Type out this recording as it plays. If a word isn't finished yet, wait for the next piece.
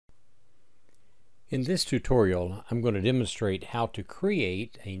In this tutorial, I'm going to demonstrate how to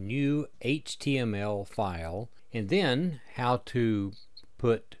create a new HTML file and then how to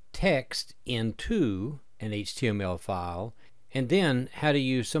put text into an HTML file, and then how to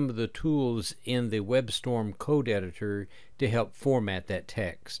use some of the tools in the WebStorm code editor to help format that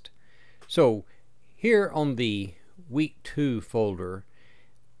text. So here on the week 2 folder,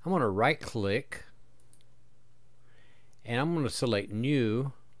 I'm going to right click and I'm going to select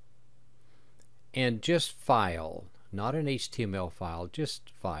new and just file, not an HTML file, just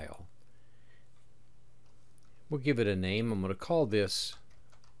file. We'll give it a name. I'm going to call this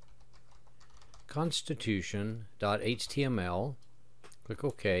constitution.html. Click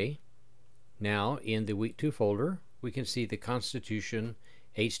OK. Now in the week 2 folder we can see the Constitution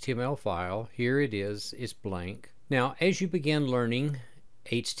HTML file. Here it is, it's blank. Now as you begin learning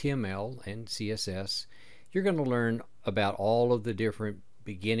HTML and CSS, you're going to learn about all of the different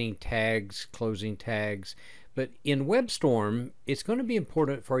beginning tags, closing tags, but in WebStorm it's going to be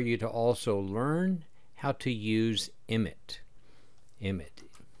important for you to also learn how to use Emmet.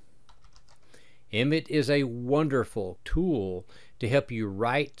 Emmet is a wonderful tool to help you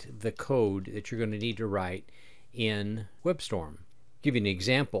write the code that you're going to need to write in WebStorm. Give you an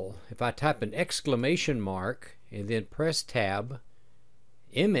example. If I type an exclamation mark and then press tab,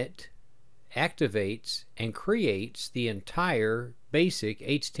 Emmet activates and creates the entire basic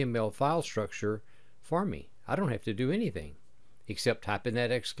HTML file structure for me. I don't have to do anything except type in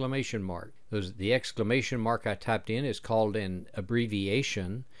that exclamation mark. The exclamation mark I typed in is called an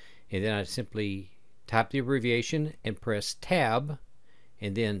abbreviation, and then I simply type the abbreviation and press tab,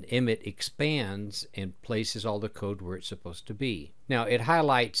 and then Emmet expands and places all the code where it's supposed to be. Now it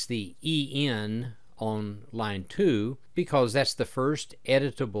highlights the EN on line 2 because that's the first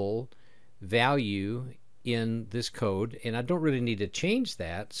editable value in this code, and I don't really need to change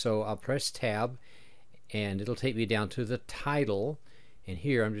that, so I'll press tab and it'll take me down to the title, and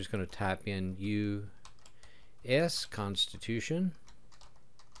here I'm just going to type in US Constitution.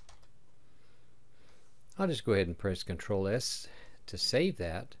 I'll just go ahead and press Control S to save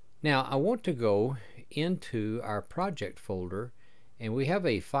that. Now I want to go into our project folder, and we have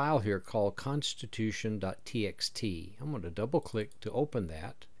a file here called constitution.txt. I'm going to double click to open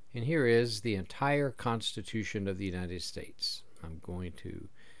that. And here is the entire Constitution of the United States. I'm going to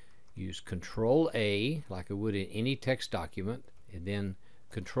use Control A like I would in any text document, and then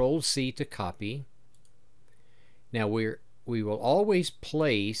Control C to copy. Now we will always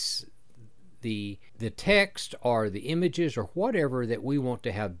place the text or the images or whatever that we want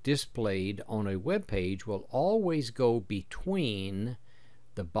to have displayed on a web page will always go between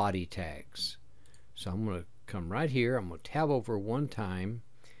the body tags. So I'm going to come right here. I'm going to tab over one time,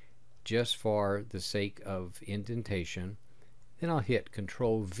 just for the sake of indentation. Then I'll hit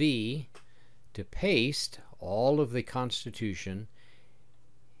Control V to paste all of the Constitution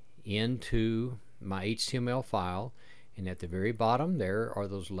into my HTML file, and at the very bottom there are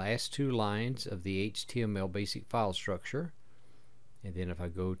those last 2 lines of the HTML basic file structure. And then if I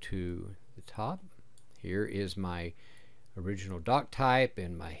go to the top, here is my original doc type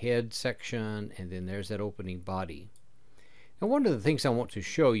and my head section, and then there's that opening body. Now one of the things I want to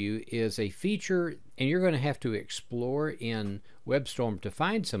show you is a feature, and you're going to have to explore in WebStorm to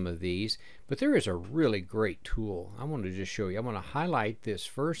find some of these, but there is a really great tool. I want to just show you. I'm going to highlight this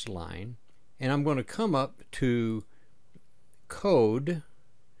first line, and I'm going to come up to Code,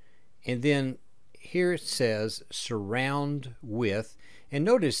 and then here it says Surround With, and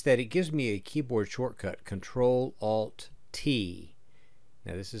notice that it gives me a keyboard shortcut, Control-Alt-T.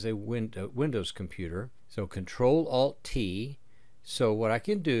 Now this is a Windows computer. So Control-Alt-T. So what I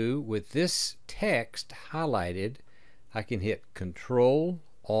can do with this text highlighted, I can hit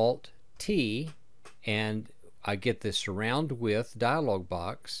Control-Alt-T and I get the Surround With dialog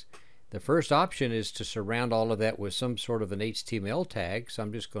box. The first option is to surround all of that with some sort of an HTML tag. So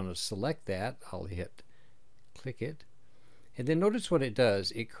I'm just going to select that. I'll hit click it. And then notice what it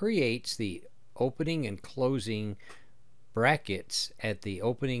does. It creates the opening and closing brackets at the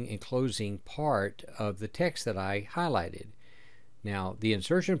opening and closing part of the text that I highlighted. Now the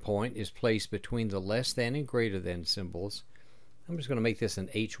insertion point is placed between the less than and greater than symbols. I'm just going to make this an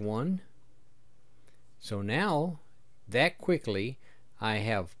H1. So now that quickly I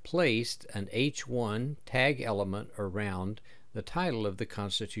have placed an H1 tag element around the title of the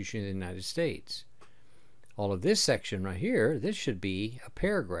Constitution of the United States. All of this section right here, this should be a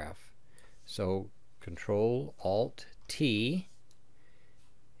paragraph. So Control-Alt-T,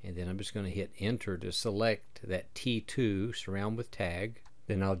 and then I'm just going to hit enter to select that T2 surround with tag.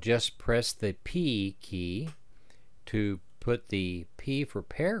 Then I'll just press the P key to put the P for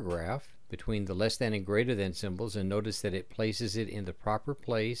paragraph between the less than and greater than symbols, and notice that it places it in the proper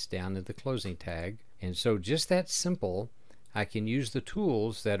place down in the closing tag. And so just that simple, I can use the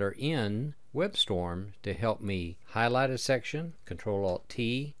tools that are in WebStorm to help me highlight a section,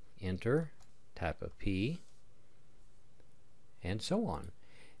 Control-Alt-T, enter, type a P, and so on.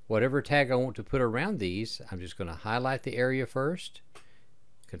 Whatever tag I want to put around these, I'm just going to highlight the area first,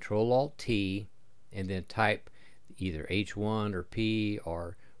 Control-Alt-T, and then type either H1 or P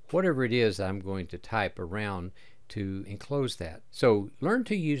or whatever it is I'm going to type around to enclose that. So learn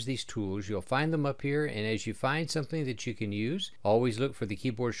to use these tools. You'll find them up here, and as you find something that you can use, always look for the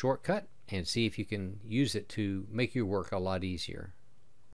keyboard shortcut and see if you can use it to make your work a lot easier.